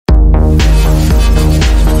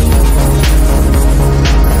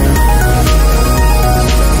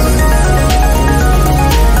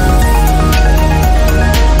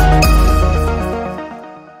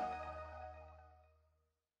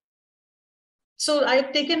So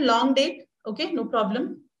I've taken long date. Okay, no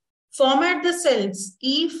problem. Format the cells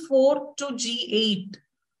E4 to G8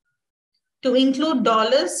 to include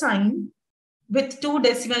 $ with 2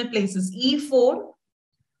 decimal places, E4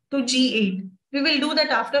 to G8. We will do that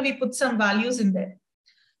after we put some values in there.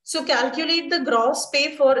 So calculate the gross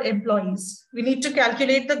pay for employees. We need to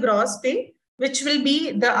calculate the gross pay, which will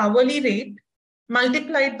be the hourly rate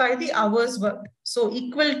multiplied by the hours worked. So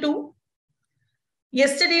equal to,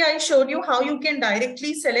 yesterday I showed you how you can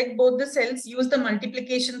directly select both the cells, use the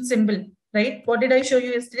multiplication symbol, right? What did I show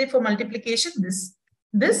you yesterday for multiplication?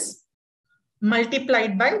 This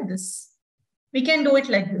multiplied by this. We can do it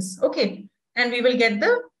like this, okay? And we will get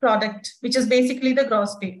the product, which is basically the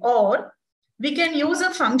gross pay. Or we can use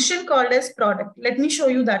a function called as product. Let me show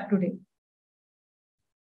you that today.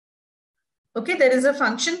 Okay, there is a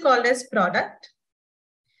function called as product.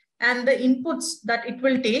 And the inputs that it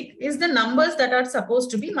will take is the numbers that are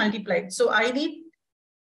supposed to be multiplied. So I need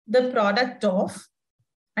the product of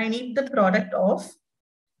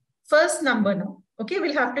first number now. Okay,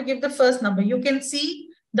 we'll have to give the first number. You can see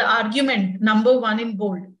the argument number 1 in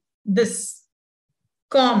bold, this,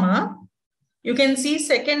 comma. You can see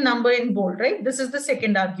second number in bold, right? This is the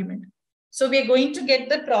second argument. So we are going to get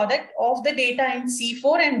the product of the data in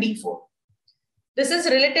C4 and D4. This is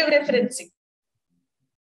relative referencing.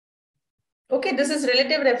 Okay, this is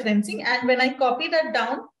relative referencing. And when I copy that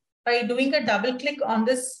down by doing a double click on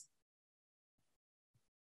this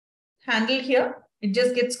handle here, it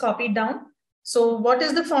just gets copied down. So what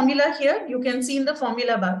is the formula here? You can see in the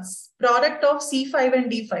formula bars, product of C5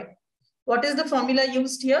 and D5. What is the formula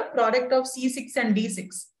used here? Product of C6 and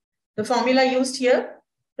D6. The formula used here,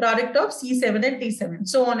 product of C7 and D7,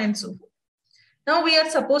 so on and so forth. Now we are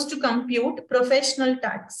supposed to compute professional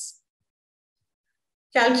tax.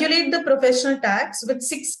 Calculate the professional tax with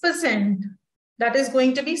 6%. That is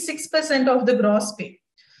going to be 6% of the gross pay.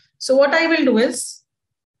 So what I will do is,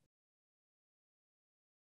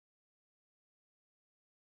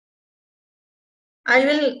 I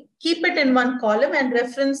will keep it in one column and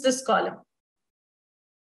reference this column.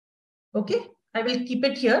 Okay, I will keep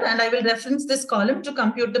it here and I will reference this column to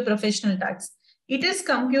compute the professional tax. It is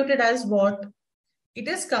computed as what? It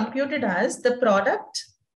is computed as the product.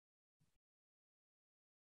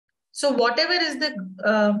 So whatever is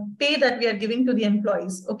the pay that we are giving to the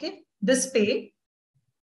employees, okay, this pay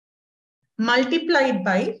multiplied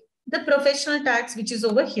by the professional tax, which is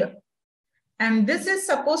over here. And this is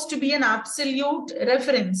supposed to be an absolute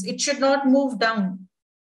reference. It should not move down,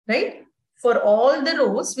 right? For all the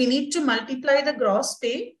rows, we need to multiply the gross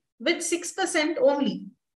pay with 6% only.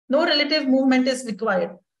 No relative movement is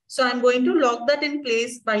required. So I'm going to lock that in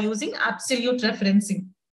place by using absolute referencing.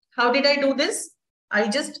 How did I do this? I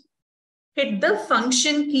just hit the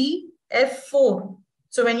function key F4.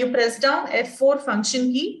 So when you press down F4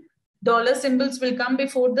 function key, dollar symbols will come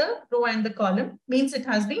before the row and the column, means it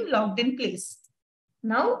has been locked in place.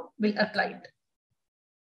 Now we'll apply it.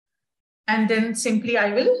 And then simply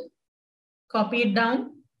I will copy it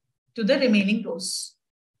down to the remaining rows.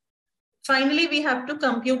 Finally, we have to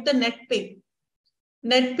compute the net pay.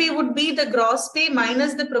 Net pay would be the gross pay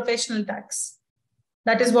minus the professional tax.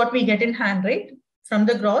 That is what we get in hand, right? From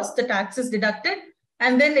the gross, the tax is deducted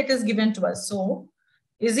and then it is given to us. So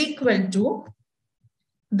is equal to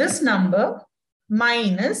this number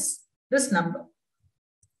minus this number.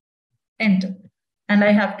 Enter. And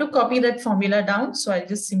I have to copy that formula down. So I'll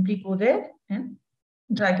just simply go there and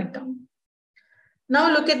drag it down.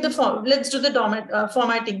 Now look at the form. Let's do the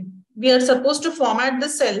formatting. We are supposed to format the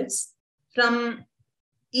cells from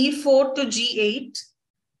E4 to G8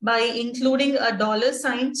 by including a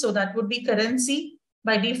 $. So that would be currency.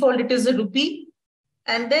 By default, it is a rupee.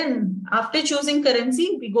 And then after choosing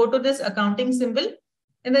currency, we go to this accounting symbol.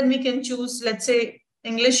 And then we can choose, let's say,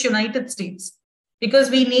 English United States,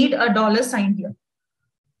 because we need a $sign here.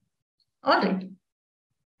 All right.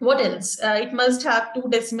 What else? It must have 2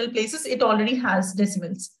 decimal places. It already has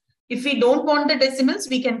decimals. If we don't want the decimals,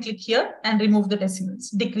 we can click here and remove the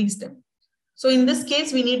decimals, decrease them. So in this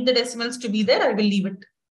case, we need the decimals to be there. I will leave it.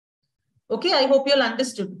 Okay, I hope you all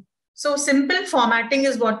understood. So simple formatting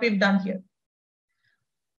is what we've done here.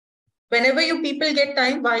 Whenever you people get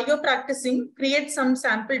time, while you're practicing, create some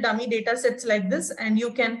sample dummy data sets like this, and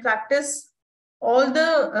you can practice all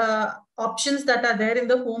the options that are there in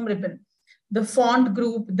the home ribbon. The font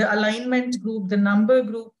group, the alignment group, the number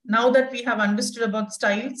group. Now that we have understood about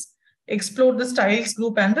styles, explore the styles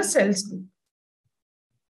group and the cells group.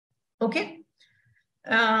 Okay.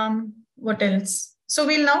 What else? So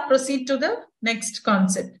we'll now proceed to the next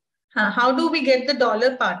concept. How do we get the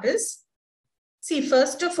dollar part is? See,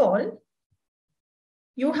 first of all,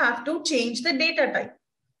 you have to change the data type.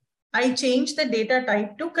 I changed the data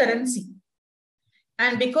type to currency.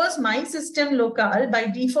 And because my system local by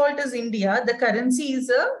default is India, the currency is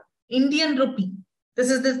a Indian rupee. This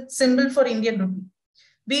is the symbol for Indian rupee.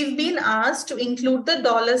 We've been asked to include the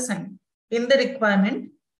dollar sign in the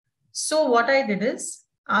requirement. So what I did is,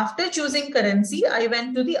 after choosing currency, I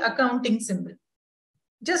went to the accounting symbol.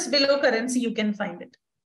 Just below currency, you can find it.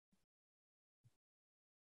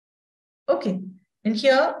 Okay. And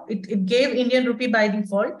here it gave Indian rupee by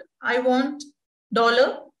default. I want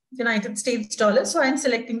dollar, United States dollar. So I'm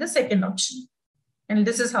selecting the second option. And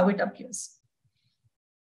this is how it appears.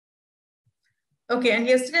 Okay, and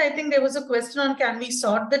yesterday I think there was a question on can we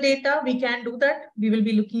sort the data? We can do that. We will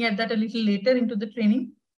be looking at that a little later into the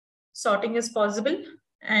training. Sorting is possible.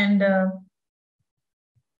 And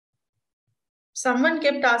someone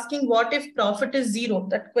kept asking, what if profit is 0?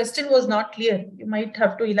 That question was not clear. You might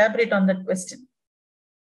have to elaborate on that question.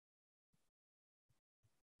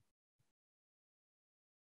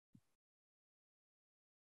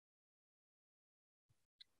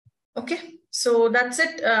 Okay, so that's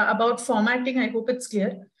it about formatting. I hope it's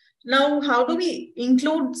clear. Now, how do we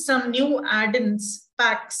include some new add-ins,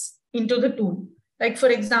 packs into the tool? Like, for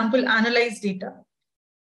example, analyze data.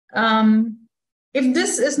 If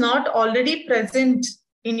this is not already present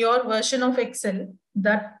in your version of Excel,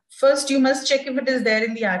 that first you must check if it is there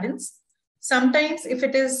in the add-ins. Sometimes if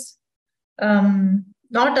it is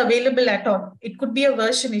not available at all, it could be a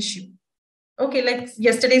version issue. Okay, like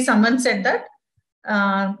yesterday someone said that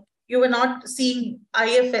you were not seeing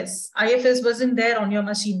IFS. IFS wasn't there on your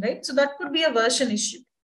machine, right? So that could be a version issue.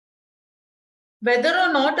 Whether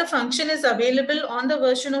or not a function is available on the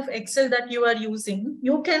version of Excel that you are using,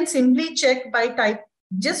 you can simply check by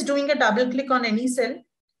just doing a double click on any cell,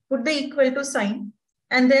 put the equal to sign,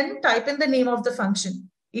 and then type in the name of the function.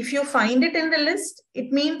 If you find it in the list,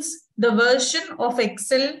 it means the version of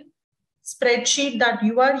Excel spreadsheet that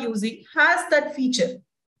you are using has that feature.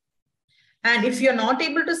 And if you're not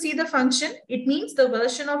able to see the function, it means the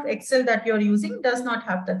version of Excel that you're using does not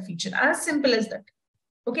have that feature. As simple as that.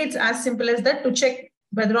 Okay, it's as simple as that to check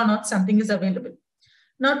whether or not something is available.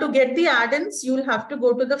 Now, to get the add-ins, you'll have to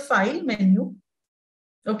go to the File menu.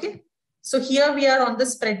 Okay, so here we are on the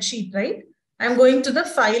spreadsheet, right? I'm going to the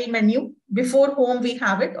File menu. Before Home, we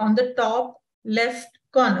have it on the top left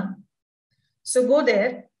corner. So go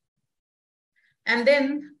there. And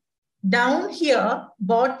then down here,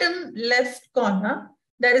 bottom left corner,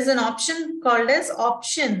 there is an option called as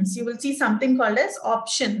Options. You will see something called as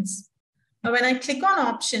Options. Now, when I click on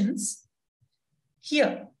Options,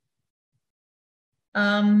 here,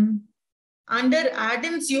 under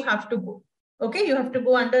add-ins, you have to go. Okay, you have to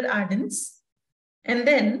go under add-ins. And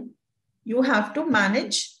then you have to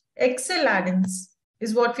manage Excel add-ins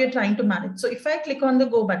is what we're trying to manage. So if I click on the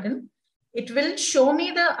Go button, it will show me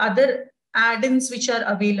the other add-ins which are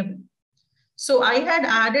available. So I had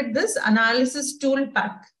added this Analysis Tool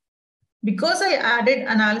Pack. Because I added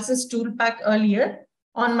Analysis Tool Pack earlier,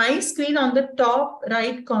 on my screen on the top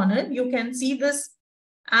right corner, you can see this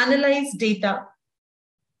Analyze Data.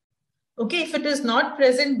 Okay, if it is not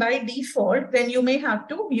present by default, then you may have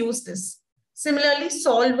to use this. Similarly,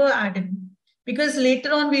 Solver add-in, because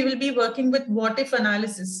later on we will be working with what if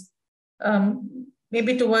analysis.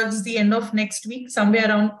 Maybe towards the end of next week, somewhere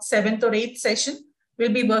around 7th or 8th session,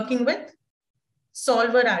 we'll be working with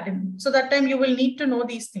Solver add-in. So that time you will need to know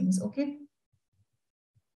these things, okay?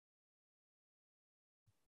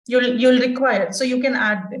 You'll require, so you can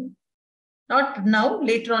add them. Not now,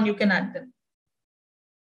 later on you can add them.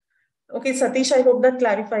 Okay, Satish, I hope that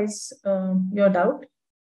clarifies your doubt.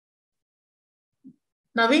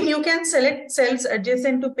 Naveen, you can select cells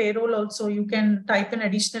adjacent to payroll also. You can type in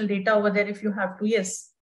additional data over there if you have to. Yes,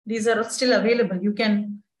 these are still available. You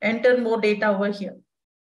can enter more data over here.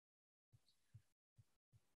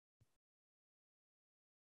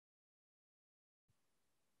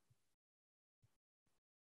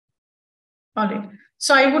 All right.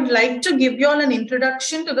 So I would like to give you all an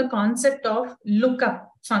introduction to the concept of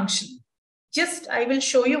lookup function. Just I will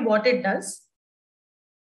show you what it does.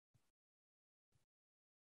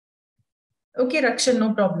 Okay, Rakshan,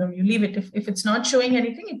 no problem. You leave it. If it's not showing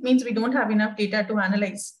anything, it means we don't have enough data to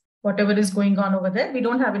analyze whatever is going on over there. We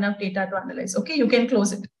don't have enough data to analyze. Okay, you can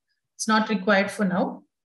close it. It's not required for now.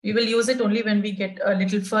 We will use it only when we get a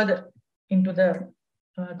little further into the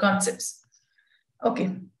concepts.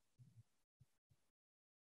 Okay.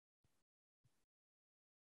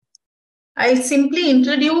 I'll simply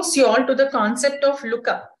introduce you all to the concept of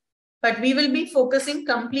lookup, but we will be focusing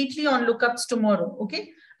completely on lookups tomorrow.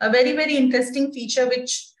 Okay. A very, very interesting feature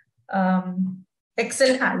which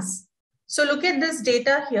Excel has. So look at this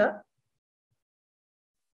data here.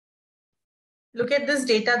 Look at this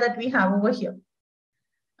data that we have over here.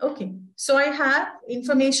 Okay, so I have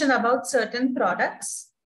information about certain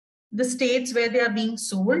products, the states where they are being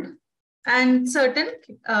sold, and certain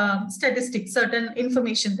statistics, certain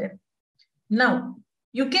information there. Now,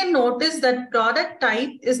 you can notice that product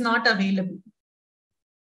type is not available.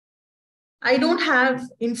 I don't have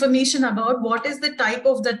information about what is the type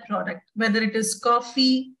of that product, whether it is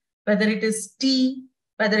coffee, whether it is tea,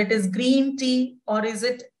 whether it is green tea, or is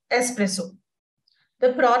it espresso.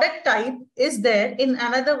 The product type is there in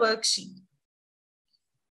another worksheet.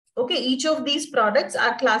 Okay, each of these products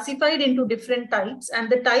are classified into different types,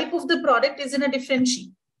 and the type of the product is in a different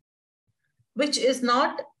sheet, which is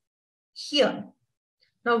not here.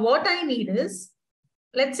 Now, what I need is,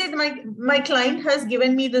 let's say my client has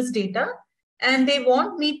given me this data and they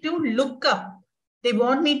want me to look up. They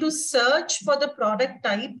want me to search for the product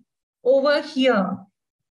type over here.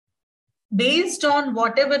 Based on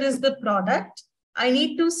whatever is the product, I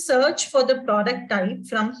need to search for the product type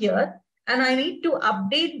from here, and I need to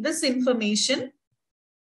update this information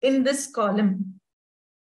in this column.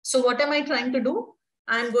 So what am I trying to do?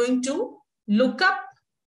 I'm going to look up,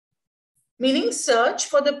 meaning search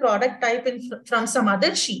for the product type from some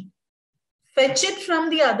other sheet, fetch it from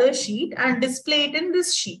the other sheet and display it in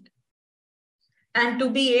this sheet. And to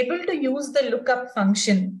be able to use the lookup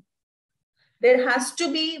function, there has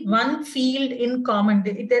to be one field in common.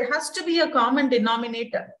 There has to be a common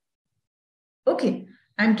denominator. Okay,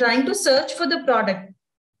 I'm trying to search for the product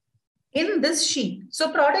in this sheet.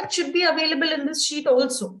 So product should be available in this sheet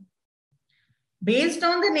also. Based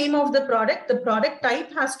on the name of the product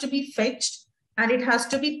type has to be fetched and it has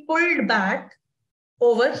to be pulled back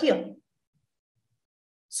over here.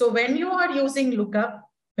 So when you are using lookup,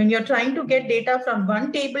 when you're trying to get data from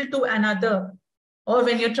one table to another, or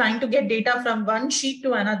when you're trying to get data from one sheet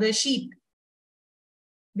to another sheet,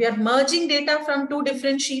 we are merging data from two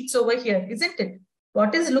different sheets over here, isn't it?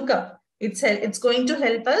 What is lookup? It's going to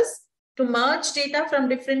help us to merge data from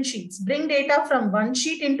different sheets, bring data from one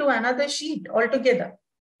sheet into another sheet altogether.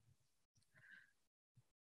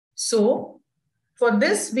 So for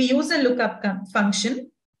this, we use a lookup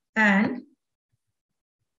function, and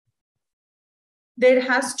there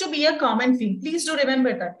has to be a common field. Please do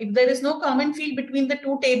remember that. If there is no common field between the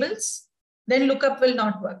two tables, then lookup will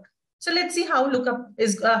not work. So let's see how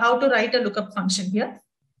how to write a lookup function here.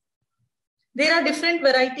 There are different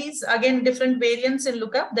varieties, again, different variants in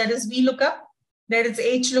lookup. There is VLOOKUP, there is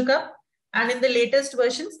HLOOKUP, and in the latest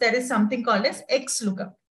versions, there is something called as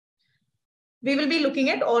XLOOKUP. We will be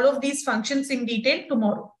looking at all of these functions in detail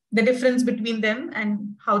tomorrow, the difference between them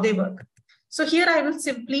and how they work. So here I will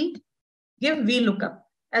simply give VLOOKUP.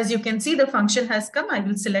 As you can see, the function has come. I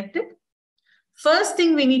will select it. First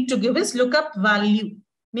thing we need to give is lookup value,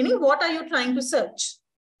 meaning what are you trying to search?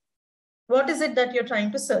 What is it that you're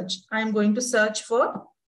trying to search? I'm going to search for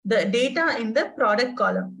the data in the product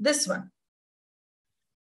column, this one.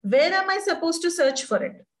 Where am I supposed to search for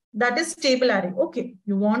it? That is table array. Okay,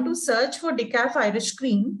 you want to search for decaf Irish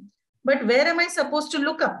cream, but where am I supposed to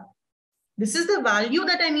look up? This is the value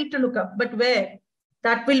that I need to look up, but where?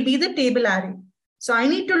 That will be the table array. So I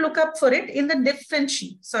need to look up for it in the different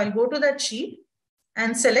sheet. So I'll go to that sheet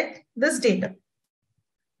and select this data.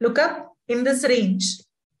 Look up in this range.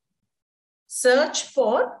 Search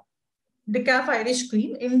for decaf Irish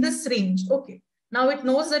cream in this range. Okay. Now it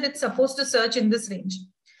knows that it's supposed to search in this range.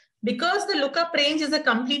 Because the lookup range is a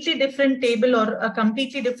completely different table or a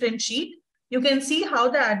completely different sheet, you can see how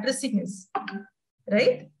the addressing is,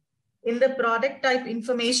 right? In the product type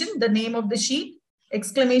information, the name of the sheet,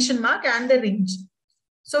 exclamation mark, and the range.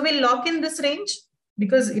 So we'll lock in this range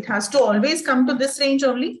because it has to always come to this range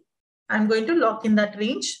only. I'm going to lock in that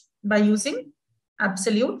range by using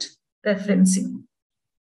absolute referencing.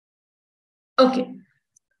 Okay.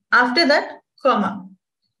 After that, comma.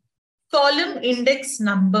 Column index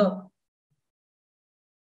number.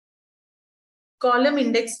 Column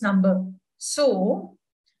index number. So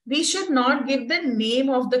we should not give the name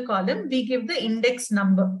of the column. We give the index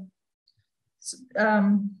number. So,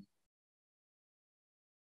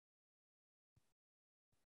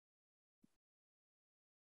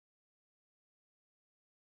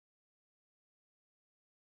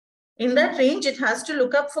 in that range, it has to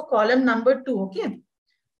look up for column number 2. Okay.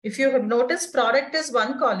 If you have noticed, product is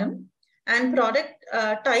one column and product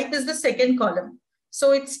type is the second column.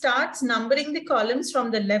 So it starts numbering the columns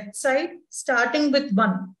from the left side, starting with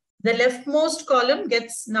 1. The leftmost column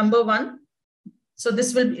gets number 1. So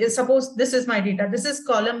this will be, suppose this is my data. This is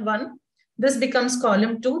column 1. This becomes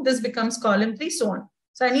column 2. This becomes column 3, so on.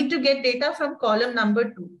 So I need to get data from column number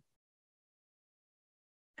 2.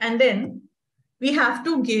 And then we have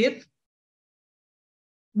to give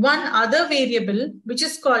one other variable, which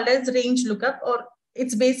is called as range lookup, or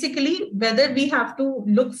it's basically whether we have to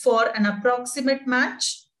look for an approximate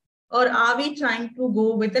match or are we trying to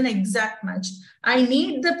go with an exact match. I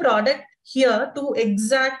need the product here to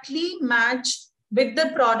exactly match with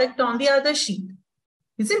the product on the other sheet,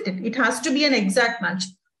 isn't it? It has to be an exact match.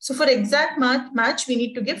 So for exact match, we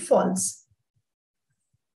need to give false.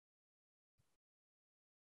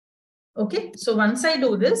 Okay, so once I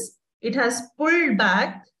do this, it has pulled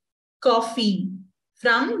back coffee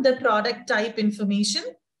from the product type information.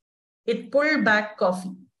 It pulled back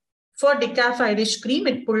coffee. For decaf Irish cream,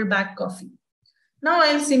 it pulled back coffee. Now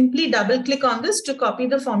I'll simply double click on this to copy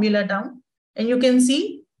the formula down. And you can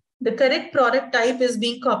see the correct product type is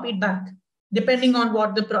being copied back, depending on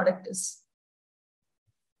what the product is.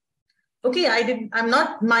 Okay,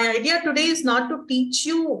 my idea today is not to teach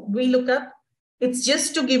you VLOOKUP. It's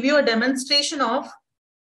just to give you a demonstration of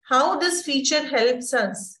how this feature helps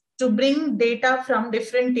us to bring data from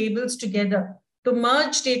different tables together, to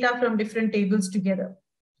merge data from different tables together.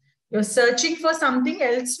 You're searching for something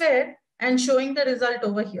elsewhere and showing the result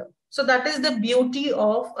over here. So that is the beauty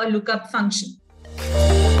of a lookup function.